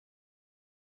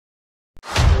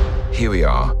here we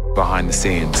are, behind the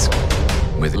scenes,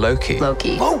 with Loki.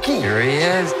 Loki. Here he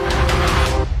is.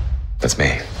 That's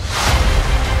me.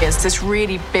 It's this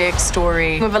really big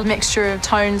story with a mixture of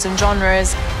tones and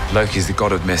genres. Loki's the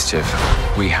god of mischief.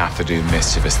 We have to do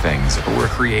mischievous things. We're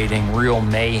creating real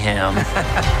mayhem.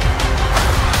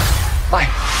 Bye.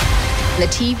 The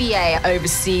TVA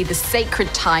oversee the sacred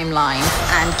timeline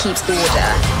and keeps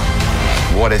order.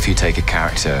 What if you take a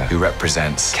character who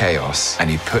represents chaos and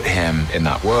you put him in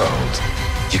that world?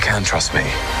 You can trust me.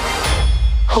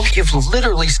 Oh, you've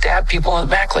literally stabbed people in the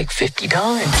back like 50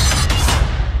 times.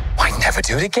 Why never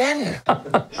do it again?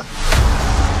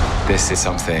 This is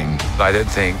something I don't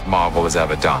think Marvel has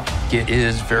ever done. It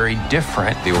is very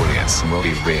different. The audience will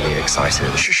be really excited.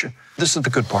 Shh. This is the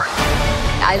good part.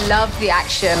 I love the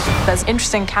action. There's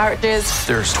interesting characters.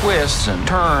 There's twists and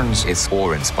turns. It's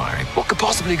awe-inspiring. What could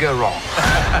possibly go wrong?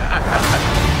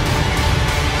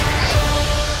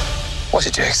 What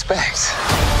did you expect?